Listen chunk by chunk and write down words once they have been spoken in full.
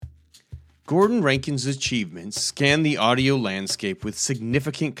Gordon Rankin's achievements scan the audio landscape with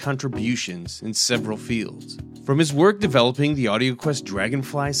significant contributions in several fields. From his work developing the AudioQuest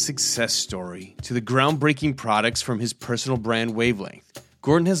Dragonfly success story to the groundbreaking products from his personal brand Wavelength,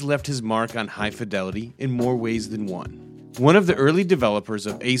 Gordon has left his mark on high fidelity in more ways than one. One of the early developers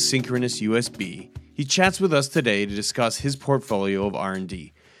of asynchronous USB, he chats with us today to discuss his portfolio of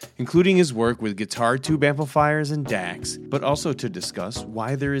R&D, including his work with guitar tube amplifiers and DACs, but also to discuss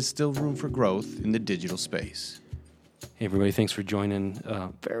why there is still room for growth in the digital space. Hey everybody, thanks for joining.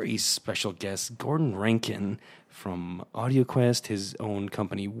 Very special guest, Gordon Rankin from AudioQuest, his own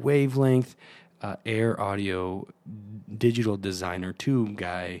company Wavelength, Ayre audio digital designer, tube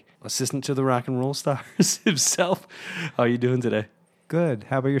guy, assistant to the rock and roll stars himself. How are you doing today? Good.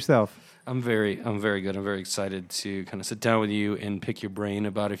 How about yourself? I'm very good. I'm very excited to kind of sit down with you and pick your brain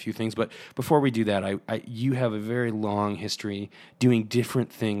about a few things. But before we do that, you have a very long history doing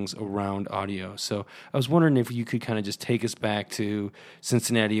different things around audio. So I was wondering if you could kind of just take us back to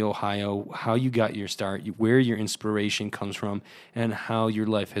Cincinnati, Ohio, how you got your start, where your inspiration comes from, and how your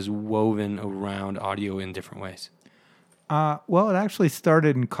life has woven around audio in different ways. Well, it actually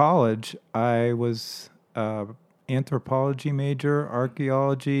started in college. I was anthropology major,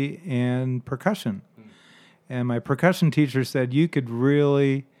 archaeology, and percussion. And my percussion teacher said, you could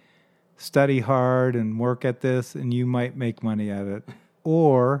really study hard and work at this and you might make money at it.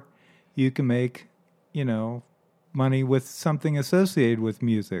 Or you can make, money with something associated with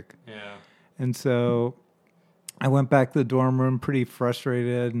music. Yeah. And so I went back to the dorm room pretty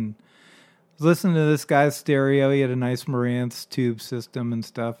frustrated and was listening to this guy's stereo. He had a nice Marantz tube system and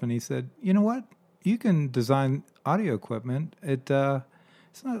stuff. And he said, you know what? You can design audio equipment. It's not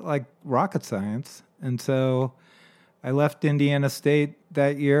like rocket science. And so I left Indiana State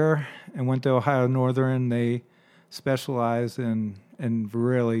that year and went to Ohio Northern. They specialize in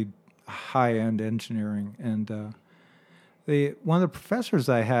really high-end engineering. And one of the professors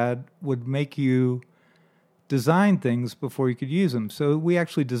I had would make you design things before you could use them. So we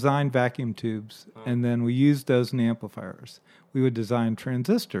actually designed vacuum tubes, and then we used those in amplifiers. We would design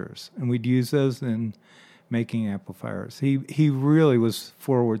transistors, and we'd use those in making amplifiers. He really was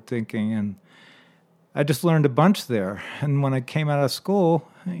forward-thinking, and I just learned a bunch there. And when I came out of school,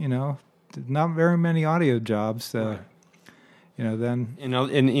 not very many audio jobs, so... Right. Then...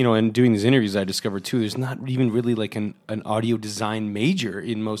 And doing these interviews, I discovered, too, there's not even really like an audio design major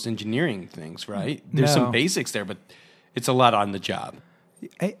in most engineering ththings, right? There's some basics there, but it's a lot on the job.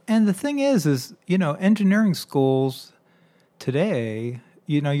 And the thing is, engineering schools today,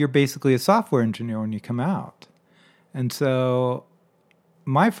 you're basically a software engineer when you come out. And so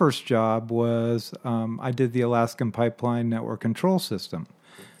my first job was I did the Alaskan Pipeline Network Control System,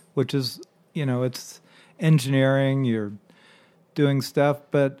 which is, it's engineering, you're doing stuff,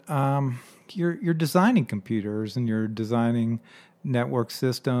 but you're designing computers and you're designing network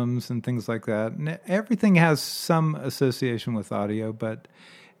systems and things like that. And everything has some association with audio, but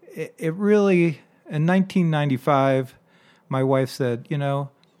it really, in 1995, my wife said, why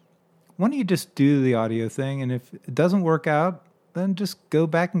don't you just do the audio thing? And if it doesn't work out, then just go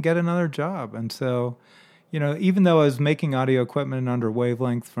back and get another job. And so, even though I was making audio equipment under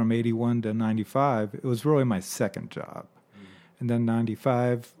Wavelength from 81 to 95, it was really my second job. And then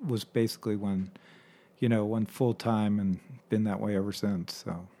 95 was basically when full-time and been that way ever since.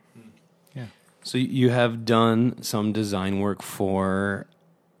 So, yeah. So you have done some design work for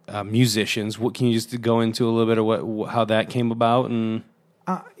musicians. What can you just go into a little bit of how that came about? And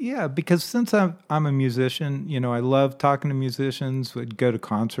yeah, because since I'm a musician, I love talking to musicians. We'd go to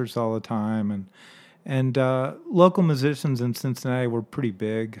concerts all the time, and local musicians in Cincinnati were pretty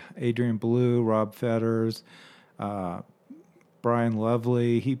big. Adrian Belew, Rob Fetters, Brian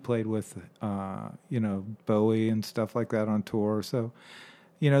Lovely, he played with, Bowie and stuff like that on tour. So,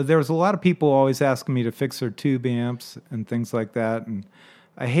 there was a lot of people always asking me to fix their tube amps and things like that. And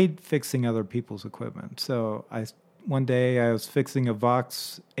I hate fixing other people's equipment. So one day I was fixing a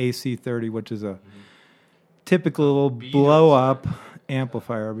Vox AC30, which is a typical blow-up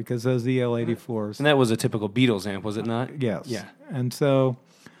amplifier because those EL84s. And that was a typical Beatles amp, was it not? Yes. Yeah. And so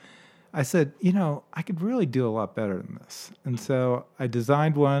I said, I could really do a lot better than this. And so I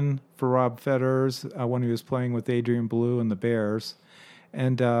designed one for Rob Fetters when he was playing with Adrian Belew and the Bears,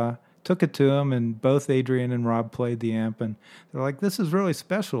 and took it to him, and both Adrian and Rob played the amp, and they're like, this is really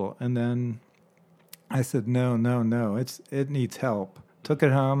special. And then I said, no, it needs help. Took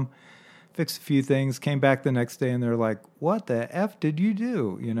it home, fixed a few things, came back the next day, and they're like, what the F did you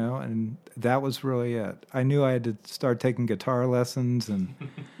do? And that was really it. I knew I had to start taking guitar lessons, and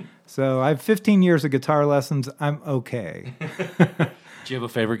so I have 15 years of guitar lessons. I'm okay. Do you have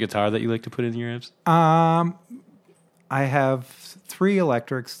a favorite guitar that you like to put in your amps? I have 3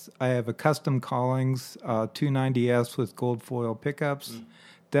 electrics. I have a custom Collings 290S with gold foil pickups.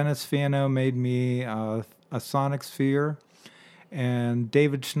 Dennis Fano made me a Sonic Sphere, and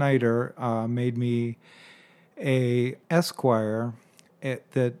David Schneider made me a Esquire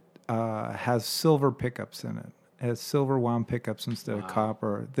that has silver pickups in it. It has silver wound pickups instead of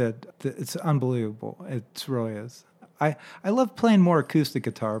copper. That it's unbelievable. It really is. I love playing more acoustic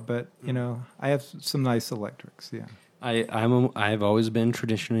guitar, but I have some nice electrics. Yeah. I've always been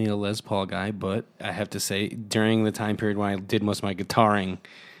traditionally a Les Paul guy, but I have to say, during the time period when I did most of my guitaring,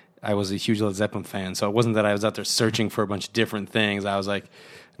 I was a huge Led Zeppelin fan. So it wasn't that I was out there searching for a bunch of different things. I was like,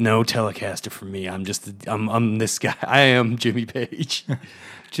 no Telecaster for me. I'm this guy. I am Jimmy Page.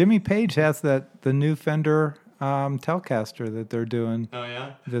 Jimmy Page has the new Fender Telecaster that they're doing. Oh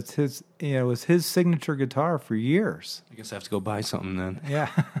yeah, that's his. It was his signature guitar for years. I guess I have to go buy something then. Yeah.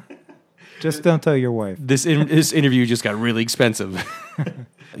 Just don't tell your wife. This interview just got really expensive.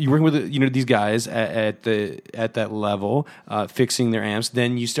 You work with these guys at that level, fixing their amps.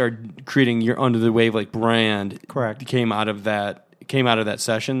 Then you start creating your Under the Wavelength brand. Correct. Came out of that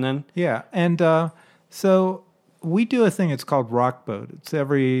session then. Yeah, and so we do a thing. It's called Rock Boat. It's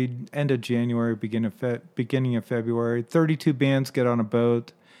every end of January, beginning of February. 32 bands get on a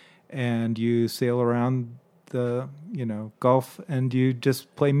boat, and you sail around the Gulf, and you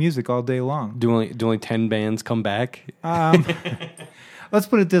just play music all day long. Do only 10 bands come back? Let's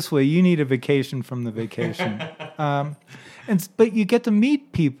put it this way: you need a vacation from the vacation, but you get to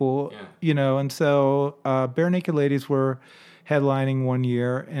meet people, And so Bare Naked Ladies were headlining one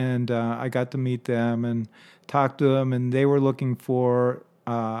year, and I got to meet them and talk to them, and they were looking for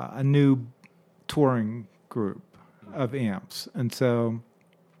a new touring group of amps, and so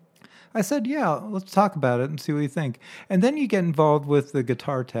I said, yeah, let's talk about it and see what you think. And then you get involved with the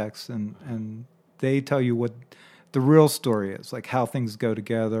guitar techs, and they tell you what the real story is, like how things go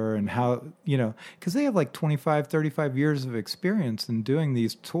together and how, because they have like 25, 35 years of experience in doing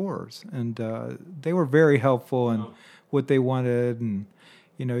these tours. And they were very helpful in what they wanted. And,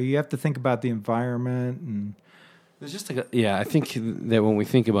 you have to think about the environment. And there's just I think that when we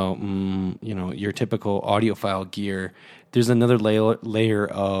think about, your typical audiophile gear, there's another layer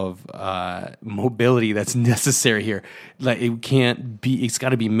of mobility that's necessary here. Like it's got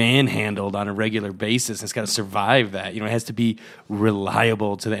to be manhandled on a regular basis. It's got to survive that. It has to be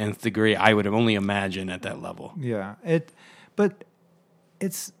reliable to the nth degree. I would only imagine at that level. Yeah, but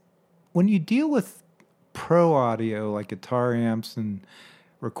it's when you deal with pro audio like guitar amps and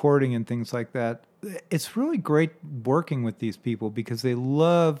recording and things like that. It's really great working with these people because they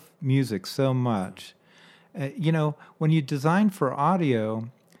love music so much. When you design for audio,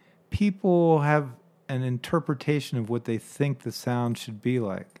 people have an interpretation of what they think the sound should be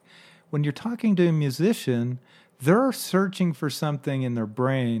like. When you're talking to a musician, they're searching for something in their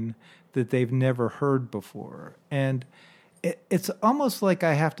brain that they've never heard before. And it's almost like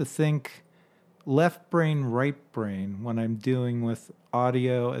I have to think left brain, right brain when I'm dealing with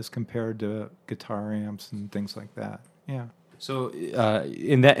audio as compared to guitar amps and things like that. Yeah. So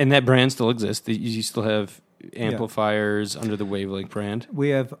in that brand still exists. You still have amplifiers under the Wavelength brand. We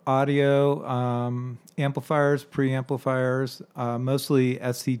have audio amplifiers, preamplifiers, mostly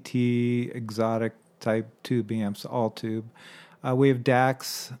SCT exotic type tube amps, all tube. We have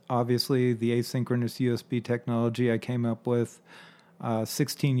DACs, obviously the asynchronous USB technology I came up with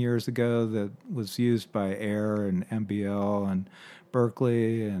 16 years ago that was used by Ayre and MBL and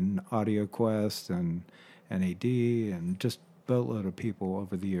Berkeley and AudioQuest and NAD and just boatload of people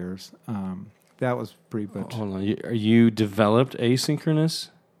over the years. That was pretty much. Hold on, you developed asynchronous?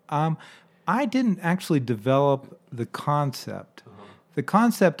 I didn't actually develop the concept. The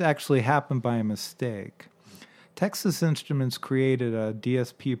concept actually happened by a mistake. Texas Instruments created a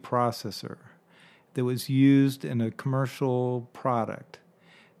DSP processor that was used in a commercial product.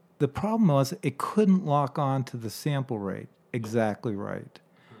 The problem was it couldn't lock on to the sample rate exactly right.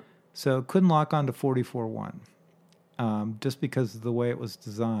 So it couldn't lock on to 44.1 just because of the way it was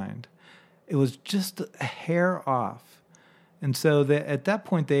designed. It was just a hair off. And so at that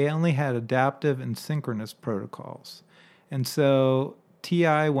point, they only had adaptive and synchronous protocols. And so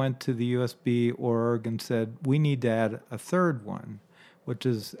TI went to the USB org and said, we need to add a third one, which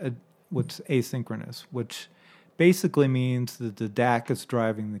is what's asynchronous, which basically means that the DAC is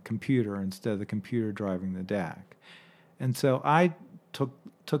driving the computer instead of the computer driving the DAC. And so I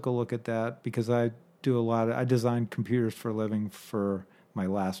took a look at that because I design computers for a living for my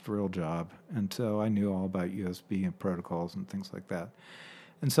last real job. And so I knew all about USB and protocols and things like that.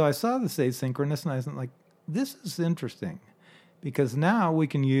 And so I saw this asynchronous and I was like, this is interesting because now we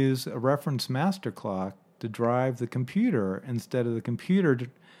can use a reference master clock to drive the computer instead of the computer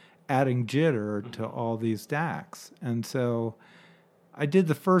adding jitter to all these DACs. And so I did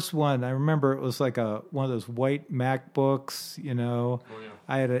the first one. I remember it was like one of those white MacBooks,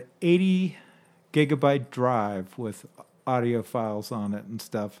 I had an 80 gigabyte drive with audio files on it and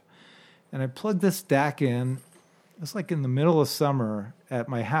stuff. And I plugged this DAC in. It was like in the middle of summer at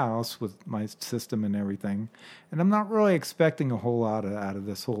my house with my system and everything. And I'm not really expecting a whole lot out of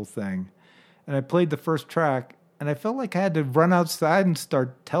this whole thing. And I played the first track, and I felt like I had to run outside and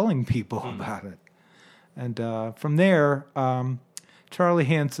start telling people about it. And from there, Charlie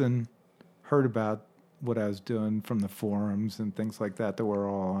Hansen heard about what I was doing from the forums and things like that we're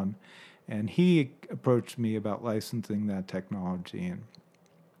all on. And he approached me about licensing that technology. And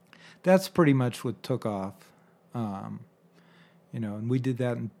that's pretty much what took off. And we did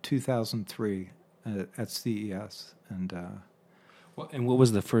that in 2003 at CES. And what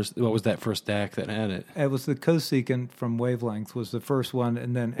was that first DAC that had it? It was the Cosecant from Wavelength was the first one,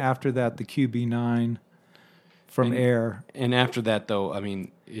 and then after that the QB9 from Ayre. And after that, though, I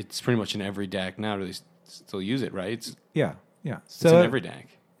mean, it's pretty much in every DAC now. Do they still use it, right? Yeah. So it's in every DAC.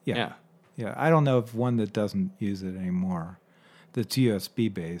 Yeah. I don't know of one that doesn't use it anymore. That's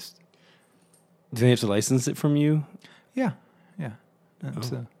USB based. Do they have to license it from you? Yeah.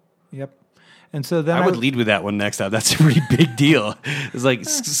 And yep. And so then I would lead with that one next time. That's a pretty big deal. It's like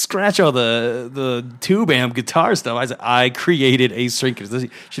scratch all the tube amp guitar stuff. I created asynchronous. This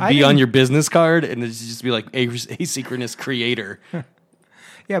should be on your business card, and it should just be like asynchronous creator.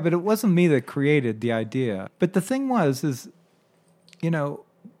 Yeah, but it wasn't me that created the idea. But the thing is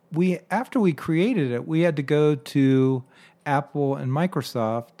after we created it, we had to go to Apple and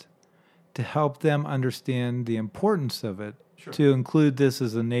Microsoft to help them understand the importance of it. Sure. To include this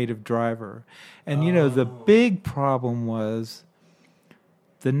as a native driver. And, the big problem was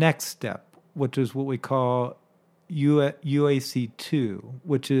the next step, which is what we call UAC2,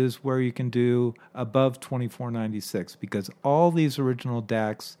 which is where you can do above 2496, because all these original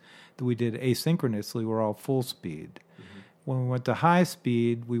DACs that we did asynchronously were all full speed. Mm-hmm. When we went to high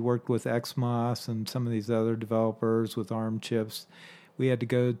speed, we worked with XMOS and some of these other developers with ARM chips. We had to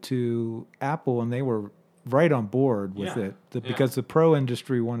go to Apple, and they were right on board with it because the pro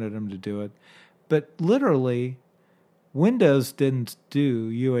industry wanted them to do it. But literally, Windows didn't do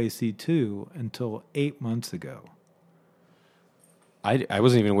UAC2 until 8 months ago. I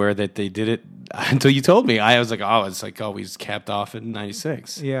wasn't even aware that they did it until you told me. I was like, it's like always capped off in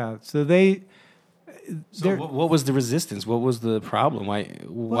 96. Yeah, so what was the resistance? What was the problem?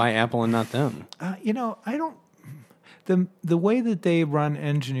 Why Apple and not them? I don't... The way that they run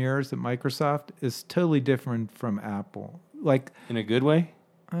engineers at Microsoft is totally different from Apple. Like in a good way?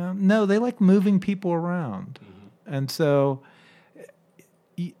 No, they like moving people around. Mm-hmm. And so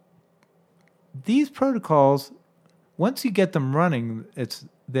these protocols, once you get them running,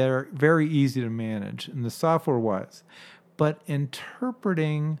 they're very easy to manage, and the software was. But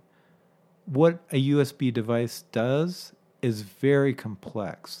interpreting what a USB device does is very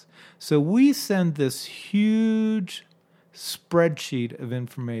complex. So we send this huge spreadsheet of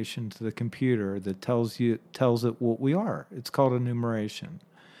information to the computer that tells it what we are. It's called enumeration.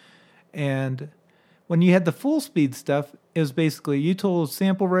 And when you had the full speed stuff, it was basically you told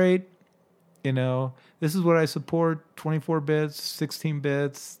sample rate, this is what I support, 24 bits, 16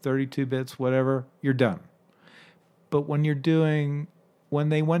 bits, 32 bits, whatever, you're done. But when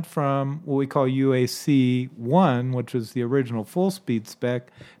they went from what we call UAC 1, which was the original full speed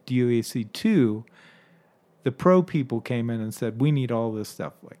spec, to UAC 2, the pro people came in and said, we need all this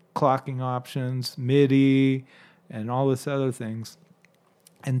stuff, like clocking options, MIDI, and all this other things.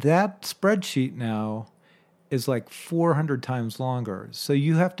 And that spreadsheet now is like 400 times longer. So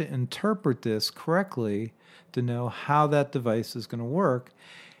you have to interpret this correctly to know how that device is going to work.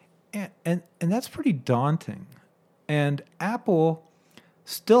 And that's pretty daunting. And Apple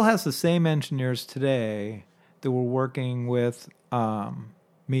still has the same engineers today that were working with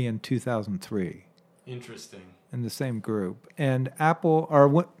me in 2003. Interesting. In the same group. And Apple, or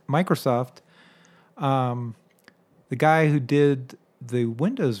Microsoft, the guy who did the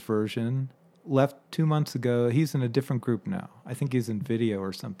Windows version left 2 months ago. He's in a different group now. I think he's in video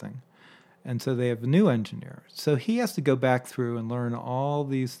or something. And so they have a new engineer. So he has to go back through and learn all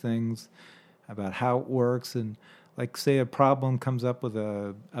these things about how it works. And like, say a problem comes up with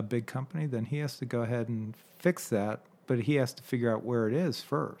a big company, then he has to go ahead and fix that but he has to figure out where it is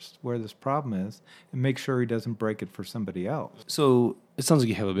first, where this problem is, and make sure he doesn't break it for somebody else. So it sounds like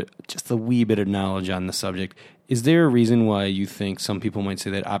you have just a wee bit of knowledge on the subject. Is there a reason why you think some people might say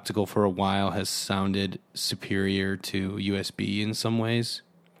that optical for a while has sounded superior to USB in some ways?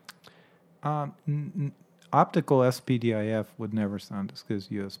 Optical SPDIF would never sound as good as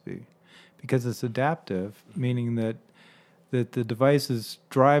USB because it's adaptive, meaning that the device is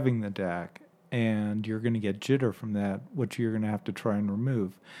driving the DAC, and you're going to get jitter from that, which you're going to have to try and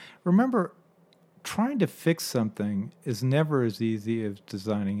remove. Remember, trying to fix something is never as easy as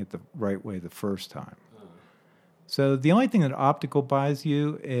designing it the right way the first time. So the only thing that optical buys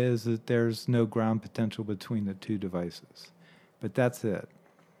you is that there's no ground potential between the two devices. But that's it.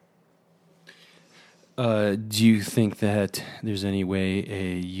 Do you think that there's any way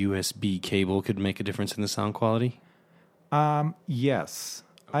a USB cable could make a difference in the sound quality? Yes.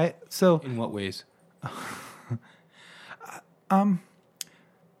 In what ways?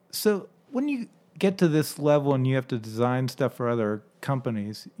 So when you get to this level and you have to design stuff for other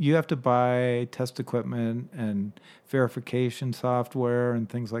companies, you have to buy test equipment and verification software and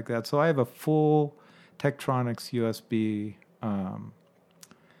things like that. So I have a full Tektronix USB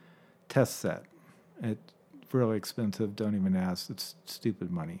test set. It's really expensive. Don't even ask. It's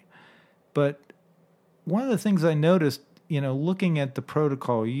stupid money. But one of the things I noticed, looking at the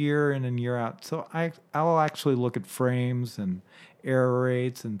protocol year in and year out, so I'll actually look at frames and error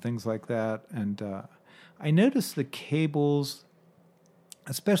rates and things like that. And I noticed the cables,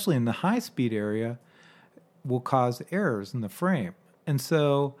 especially in the high-speed area, will cause errors in the frame. And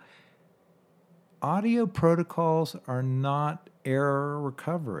so audio protocols are not error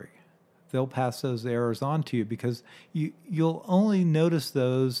recovery. They'll pass those errors on to you because you'll only notice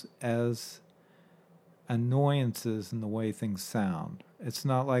those as annoyances in the way things sound. It's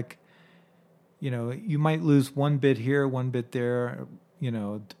not like, you might lose one bit here, one bit there,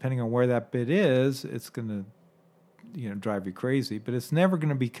 depending on where that bit is, it's going to, drive you crazy, but it's never going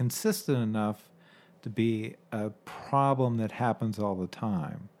to be consistent enough to be a problem that happens all the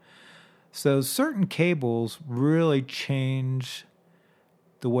time. So certain cables really change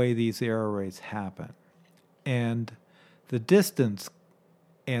the way these error rates happen. And the distance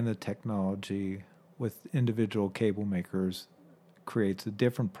and the technology with individual cable makers creates a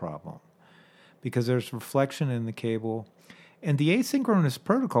different problem because there's reflection in the cable. And the asynchronous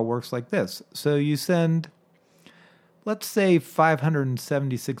protocol works like this. So you send, let's say,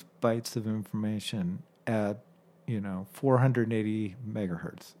 576 bytes of information at, 480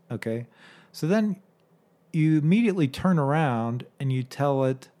 megahertz, okay? So then you immediately turn around and you tell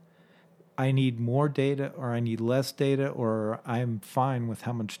it, I need more data or I need less data or I'm fine with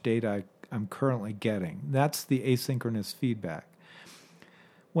how much data I'm currently getting. That's the asynchronous feedback.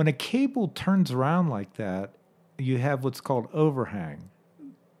 When a cable turns around like that, you have what's called overhang.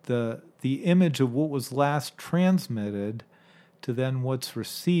 The image of what was last transmitted to then what's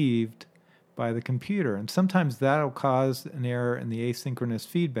received by the computer. And sometimes that'll cause an error in the asynchronous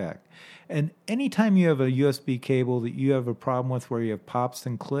feedback. And anytime you have a USB cable that you have a problem with where you have pops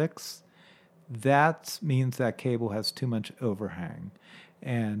and clicks, that means that cable has too much overhang.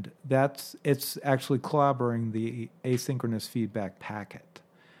 And it's actually clobbering the asynchronous feedback packet.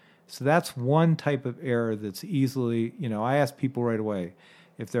 So that's one type of error that's easily, I ask people right away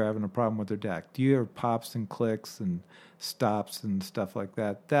if they're having a problem with their DAC. Do you have pops and clicks and stops and stuff like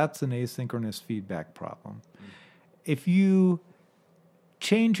that? That's an asynchronous feedback problem. If you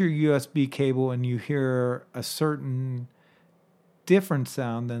change your USB cable and you hear a certain different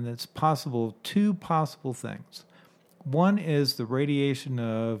sound, then it's possible, two possible things. One is the radiation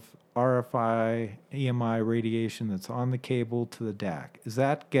of RFI, EMI radiation that's on the cable to the DAC. Is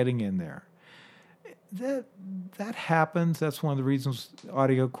that getting in there? That happens. That's one of the reasons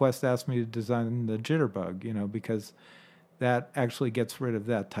AudioQuest asked me to design the jitterbug, because that actually gets rid of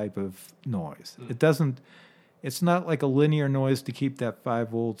that type of noise. It's not like a linear noise to keep that 5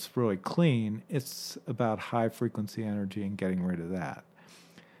 volts really clean. It's about high frequency energy and getting rid of that.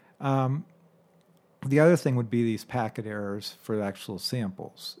 The other thing would be these packet errors for the actual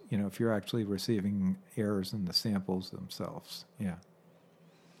samples. If you're actually receiving errors in the samples themselves. Yeah.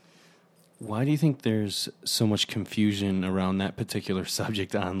 Why do you think there's so much confusion around that particular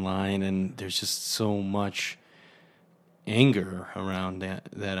subject online, and there's just so much anger around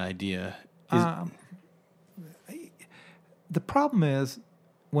that idea? The problem is,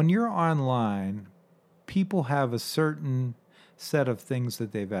 when you're online, people have a certain set of things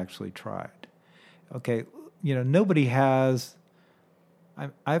that they've actually tried. Okay, nobody has...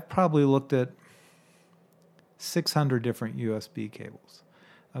 I've probably looked at 600 different USB cables,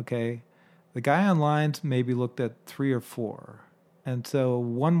 okay? The guy online's maybe looked at 3 or 4. And so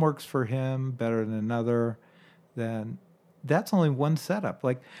one works for him better than another. Then that's only one setup.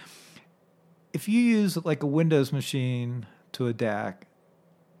 Like if you use like a Windows machine to a DAC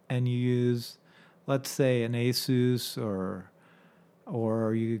and you use, let's say, an Asus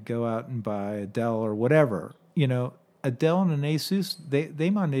or you could go out and buy a Dell or whatever, you know, a Dell and an Asus, they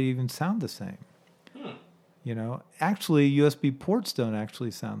might not even sound the same. You know, actually, USB ports don't actually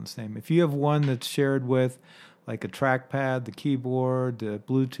sound the same. If you have one that's shared with like a trackpad, the keyboard, the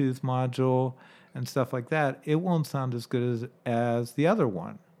Bluetooth module, and stuff like that, it won't sound as good as the other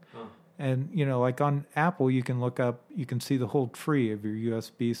one. And, you know, like on Apple, you can look up, you can see the whole tree of your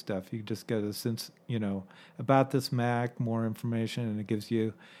USB stuff. You just go to, since, you know, about this Mac, more information, and it gives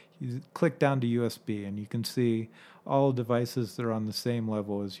you click down to USB, and you can see all devices that are on the same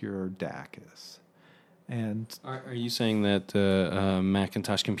level as your DAC is. And are you saying that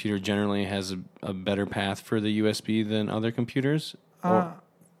Macintosh computer generally has a better path for the USB than other computers?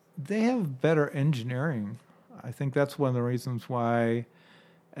 They have better engineering. I think that's one of the reasons why,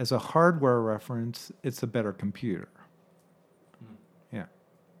 as a hardware reference, it's a better computer. Yeah.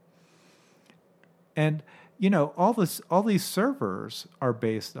 And, you know, all these servers are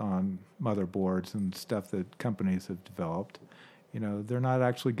based on motherboards and stuff that companies have developed. You know, they're not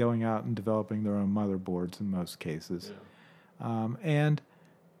actually going out and developing their own motherboards in most cases. Yeah. And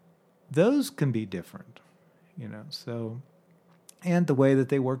those can be different, you know, so, and the way that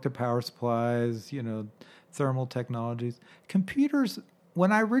they work their power supplies, you know, thermal technologies. Computers,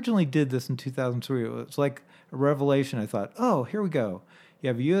 when I originally did this in 2003, it was like a revelation. I thought, oh, here we go. You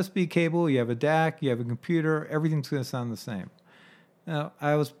have a USB cable, you have a DAC, you have a computer, everything's going to sound the same. Now,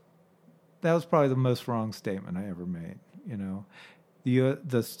 that was probably the most wrong statement I ever made. You know,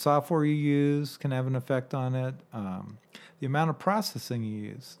 the software you use can have an effect on it. The amount of processing you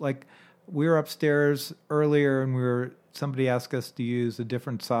use. Like we were upstairs earlier, and somebody asked us to use a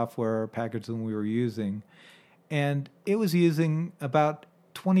different software package than we were using, and it was using about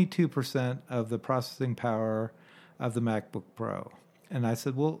 22% of the processing power of the MacBook Pro. And I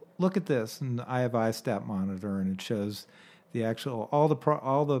said, well, look at this, and I have iStat monitor, and it shows the actual all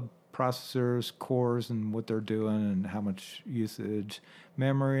the processors, cores, and what they're doing, and how much usage,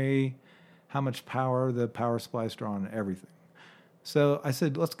 memory, how much power the power supply's drawing, everything. So I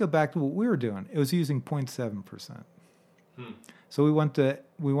said, let's go back to what we were doing. It was using 0.7%. So we went to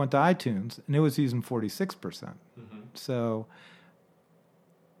iTunes, and it was using 46%. So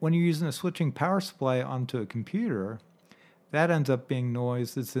when you're using a switching power supply onto a computer, that ends up being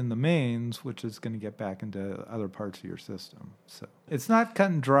noise that's in the mains, which is going to get back into other parts of your system. So it's not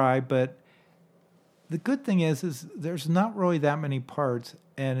cut and dry, but the good thing is there's not really that many parts,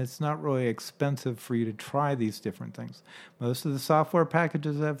 and it's not really expensive for you to try these different things. Most of the software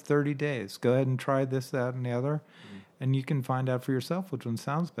packages have 30 days. Go ahead and try this, that, and the other, and you can find out for yourself which one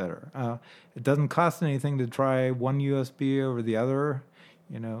sounds better. It doesn't cost anything to try one USB over the other.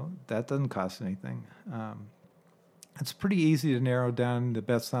 You know, that doesn't cost anything. It's pretty easy to narrow down the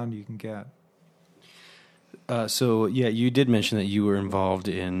best sound you can get. So you did mention that you were involved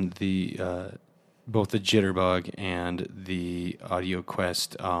in the both the Jitterbug and the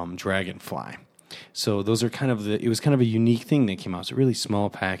AudioQuest Dragonfly. So those are it was kind of a unique thing that came out. It's a really small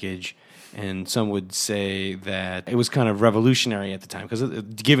package, and some would say that it was kind of revolutionary at the time because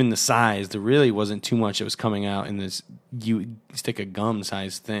given the size, there really wasn't too much that was coming out in this stick of gum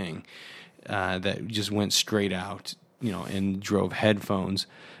size thing that just went straight out, you know, and drove headphones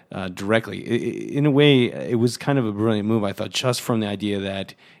directly. In a way, it was kind of a brilliant move, I thought, just from the idea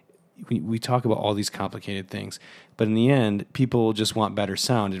that we talk about all these complicated things, but in the end, people just want better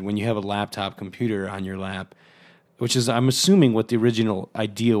sound. And when you have a laptop computer on your lap, which is, I'm assuming, what the original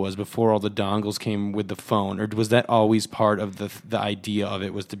idea was before all the dongles came with the phone, or was that always part of the idea of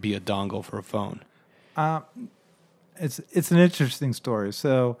it, was to be a dongle for a phone? It's an interesting story.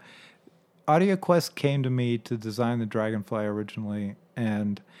 So AudioQuest came to me to design the Dragonfly originally,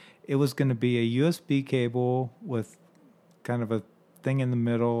 and it was going to be a USB cable with kind of a thing in the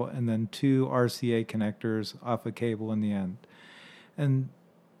middle, and then 2 RCA connectors off a cable in the end. And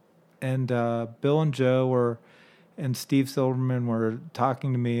Bill and Joe and Steve Silverman were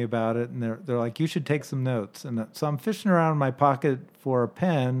talking to me about it, and they're like, you should take some notes. And so I'm fishing around in my pocket for a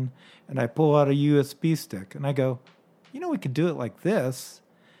pen, and I pull out a USB stick, and I go, you know, we could do it like this.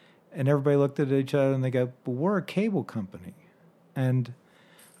 And everybody looked at each other, and they go, but we're a cable company. And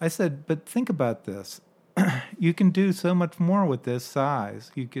I said, but think about this. You can do so much more with this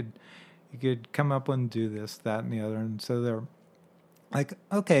size. You could come up and do this, that, and the other. And so they're like,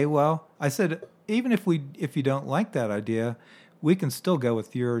 okay, well, I said, even if you don't like that idea, we can still go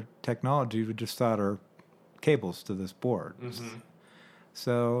with your technology. We just solder cables to this board. Mm-hmm.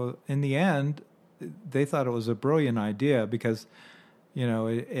 So in the end, they thought it was a brilliant idea because,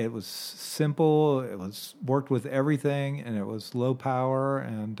 it was simple, it was worked with everything, and it was low power,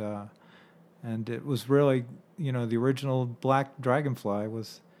 and it was really, the original black Dragonfly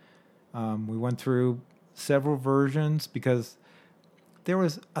was. We went through several versions because there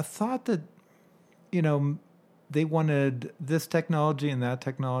was a thought that, they wanted this technology and that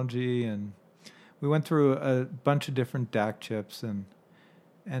technology, and we went through a bunch of different DAC chips, and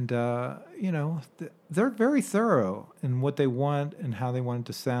they're very thorough in what they want and how they want it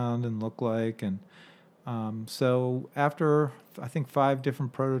to sound and look like, and so after I think 5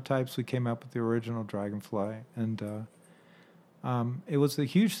 different prototypes, we came up with the original Dragonfly, and it was a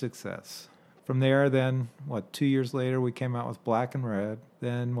huge success. From there, then 2 years later, we came out with black and red.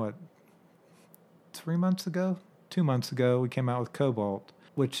 Then 2 months ago, we came out with cobalt,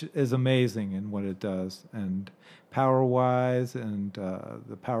 which is amazing in what it does, and power-wise, and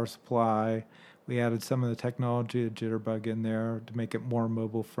the power supply. We added some of the technology of Jitterbug in there to make it more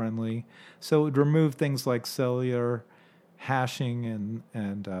mobile-friendly. So it would remove things like cellular hashing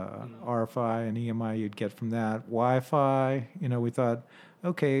and RFI and EMI you'd get from that. Wi-Fi, we thought,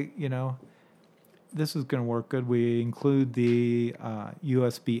 okay, this is going to work good. We include the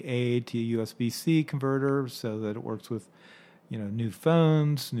USB-A to USB-C converter so that it works with, new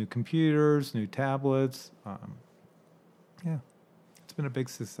phones, new computers, new tablets. It's been a big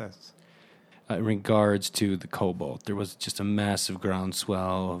success. In regards to the Cobalt, there was just a massive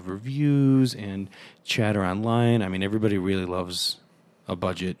groundswell of reviews and chatter online. I mean, everybody really loves a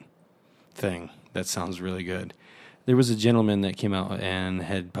budget thing. That sounds really good. There was a gentleman that came out and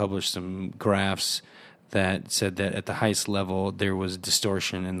had published some graphs that said that at the highest level there was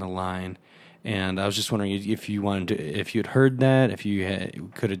distortion in the line. And I was just wondering if you had heard that, if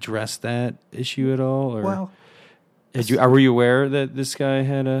you could address that issue at all, or well. Were you aware that this guy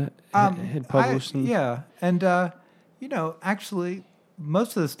had published? Yeah, and actually,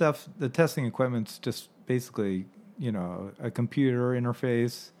 most of the stuff, the testing equipment's just basically, a computer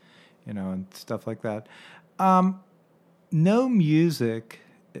interface, and stuff like that. No music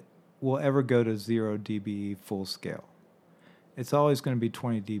will ever go to 0 dB full scale. It's always going to be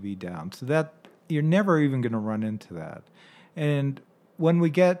 20 dB down. So that you're never even going to run into that. And when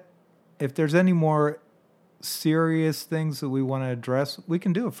if there's any more serious things that we want to address, we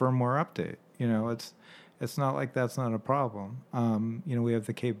can do a firmware update. It's not like that's not a problem. We have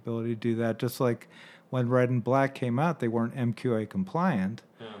the capability to do that. Just like when Red and Black came out, they weren't MQA compliant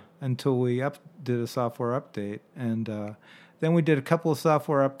until we did a software update, and then we did a couple of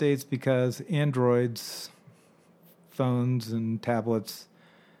software updates because Android's phones and tablets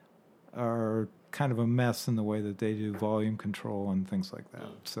are kind of a mess in the way that they do volume control and things like that.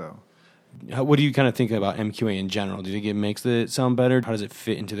 So. What do you kind of think about MQA in general? Do you think it makes it sound better? How does it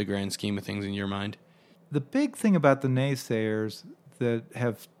fit into the grand scheme of things in your mind? The big thing about the naysayers that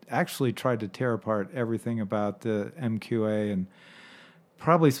have actually tried to tear apart everything about the MQA and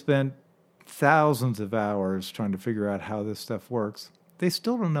probably spent thousands of hours trying to figure out how this stuff works, they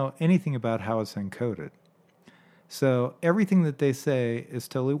still don't know anything about how it's encoded. So everything that they say is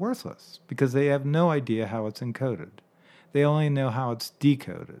totally worthless because they have no idea how it's encoded. They only know how it's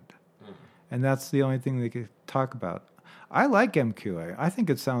decoded. And that's the only thing they could talk about. I like MQA. I think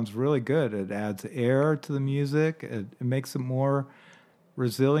it sounds really good. It adds air to the music. It makes it more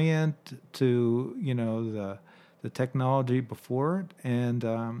resilient to the technology before it. And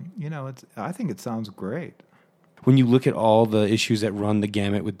I think it sounds great. When you look at all the issues that run the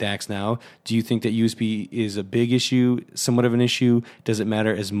gamut with DACs now, do you think that USB is a big issue, somewhat of an issue? Does it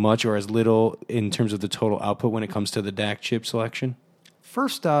matter as much or as little in terms of the total output when it comes to the DAC chip selection?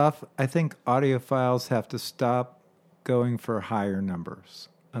 First off, I think audiophiles have to stop going for higher numbers,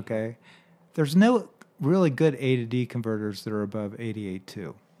 okay? There's no really good A to D converters that are above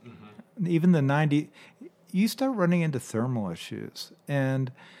 88.2. Mm-hmm. Even the 90, you start running into thermal issues.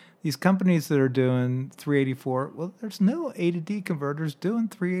 And these companies that are doing 384, well, there's no A to D converters doing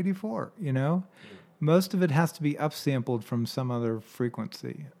 384, Most of it has to be upsampled from some other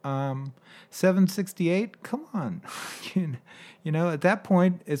frequency. 768, come on. At that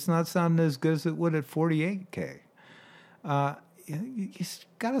point, it's not sounding as good as it would at 48K. You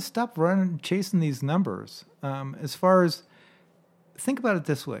got to stop chasing these numbers. As far as, think about it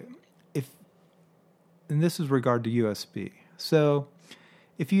this way. And this is regard to USB. So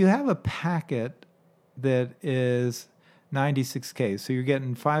if you have a packet that is 96K, so you're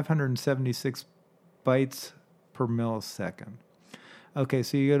getting 576 bytes per millisecond. Okay,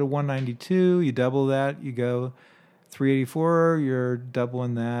 so you go to 192, you double that, you go 384, you're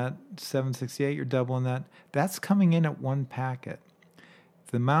doubling that. 768, you're doubling that. That's coming in at one packet.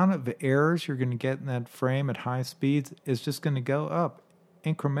 The amount of errors you're going to get in that frame at high speeds is just going to go up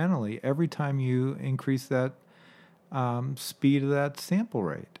incrementally every time you increase that speed of that sample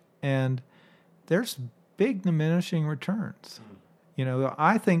rate. And there's big diminishing returns.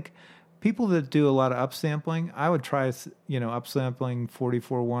 I think people that do a lot of upsampling, I would try, upsampling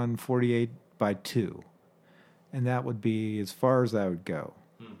 44.1, 48 by 2. And that would be as far as I would go.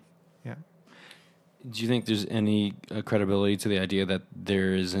 Yeah. Do you think there's any credibility to the idea that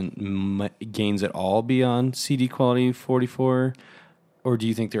there isn't gains at all beyond CD quality 44? Or do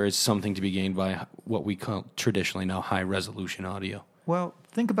you think there is something to be gained by what we call traditionally now high-resolution audio? Well,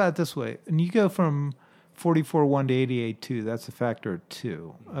 think about it this way. And you go from 44.1 to 88.2, that's a factor of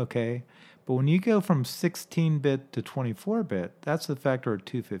 2, okay? But when you go from 16-bit to 24-bit, that's a factor of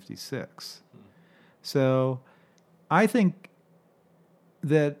 256. So I think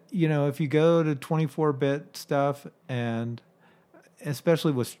that, if you go to 24-bit stuff, and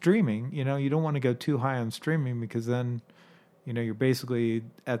especially with streaming, you don't want to go too high on streaming because then, you're basically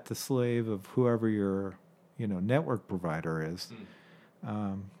at the slave of whoever your, network provider is.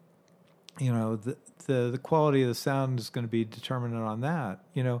 The quality of the sound is going to be determined on that.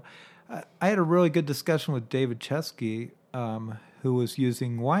 I had a really good discussion with David Chesky, who was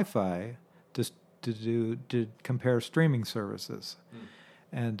using Wi-Fi to compare streaming services.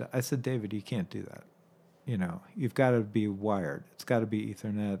 And I said, David, you can't do that. You've got to be wired. It's got to be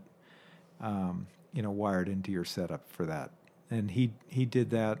Ethernet, wired into your setup for that. And he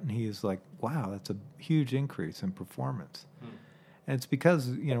did that, and he was like, wow, that's a huge increase in performance. And it's because,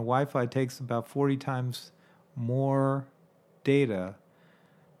 Wi-Fi takes about 40 times more data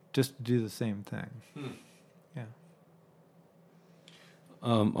just to do the same thing. Yeah.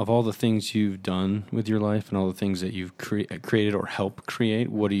 Of all the things you've done with your life and all the things that you've created or helped create,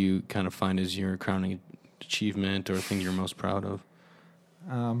 what do you kind of find as your crowning achievement or thing you're most proud of?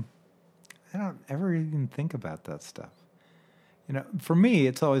 I don't ever even think about that stuff. For me,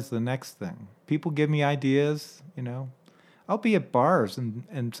 it's always the next thing. People give me ideas, I'll be at bars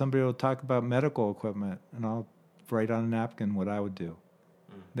and somebody will talk about medical equipment, and I'll write on a napkin what I would do.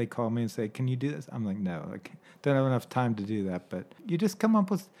 They call me and say, can you do this? I'm like, no, I don't have enough time to do that. But you just come up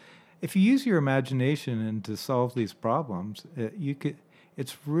with, if you use your imagination and to solve these problems,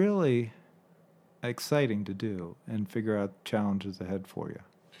 it's really exciting to do and figure out challenges ahead for you.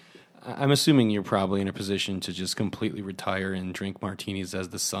 I'm assuming you're probably in a position to just completely retire and drink martinis as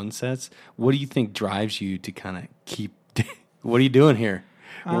the sun sets. What do you think drives you to kind of keep? What are you doing here?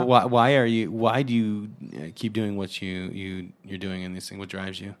 Why do you keep doing what you're doing in this thing? What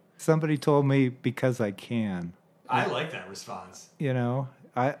drives you? Somebody told me because I can. I like that response.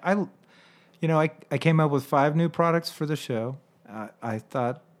 I came up with 5 new products for the show. I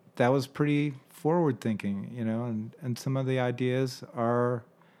thought that was pretty forward thinking, and some of the ideas are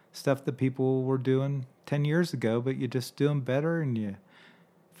stuff that people were doing 10 years ago, but you just do them better and you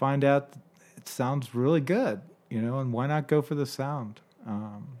find out it sounds really good, and why not go for the sound?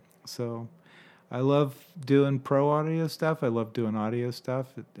 So I love doing pro audio stuff. I love doing audio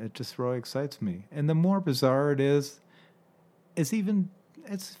stuff. It just really excites me. And the more bizarre it is,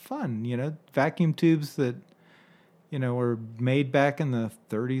 it's fun, vacuum tubes that, were made back in the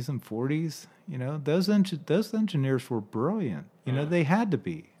 30s and 40s, those engineers were brilliant. They had to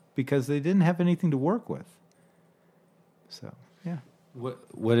be, because they didn't have anything to work with. So, yeah.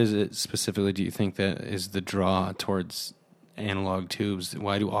 What is it specifically, do you think, that is the draw towards analog tubes?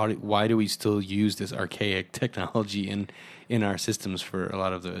 Why do we still use this archaic technology in our systems for a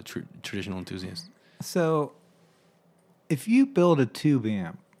lot of the traditional enthusiasts? So, if you build a tube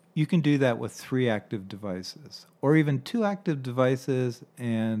amp, you can do that with 3 active devices, or even 2 active devices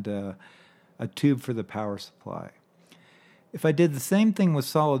and a tube for the power supply. If I did the same thing with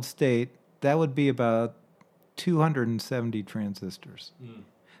solid state, that would be about 270 transistors.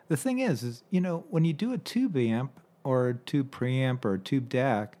 The thing is, when you do a tube amp or a tube preamp or a tube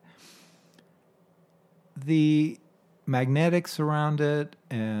DAC, the magnetics around it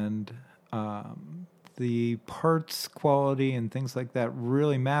and the parts quality and things like that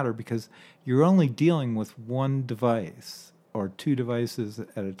really matter, because you're only dealing with 1 device or 2 devices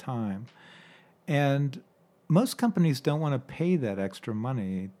at a time. And most companies don't want to pay that extra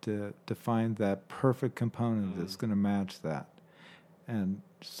money to find that perfect component that's going to match that. And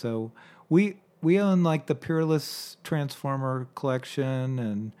so we own like the Peerless Transformer collection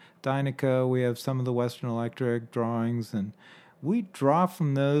and Dynaco. We have some of the Western Electric drawings, and we draw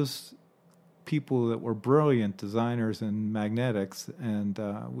from those people that were brilliant designers in magnetics, and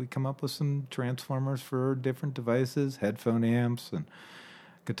we come up with some transformers for different devices, headphone amps and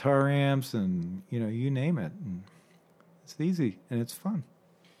guitar amps, and you name it. And it's easy and it's fun.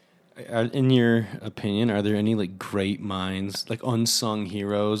 In your opinion, are there any like great minds, like unsung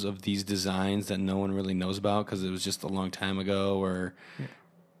heroes of these designs that no one really knows about because it was just a long time ago? Or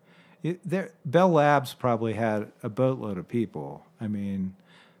Bell Labs probably had a boatload of people. I mean,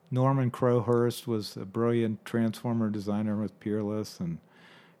 Norman Crowhurst was a brilliant transformer designer with Peerless, and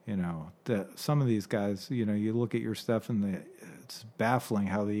some of these guys. You look at your stuff and it's baffling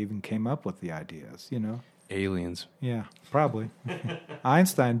how they even came up with the ideas. Aliens. Yeah, probably.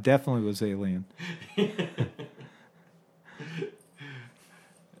 Einstein definitely was alien.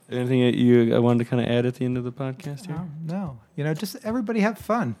 Anything that you wanted to kind of add at the end of the podcast here? No. Just everybody have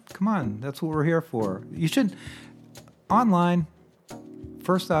fun. Come on. That's what we're here for. You should, online,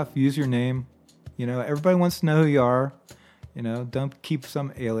 first off, use your name. Everybody wants to know who you are. Don't keep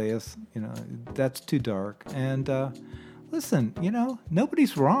some alias. That's too dark. And listen,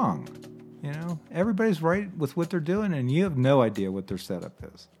 nobody's wrong. Everybody's right with what they're doing, and you have no idea what their setup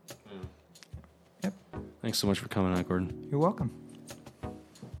is. Yep. Thanks so much for coming on, Gordon. You're welcome.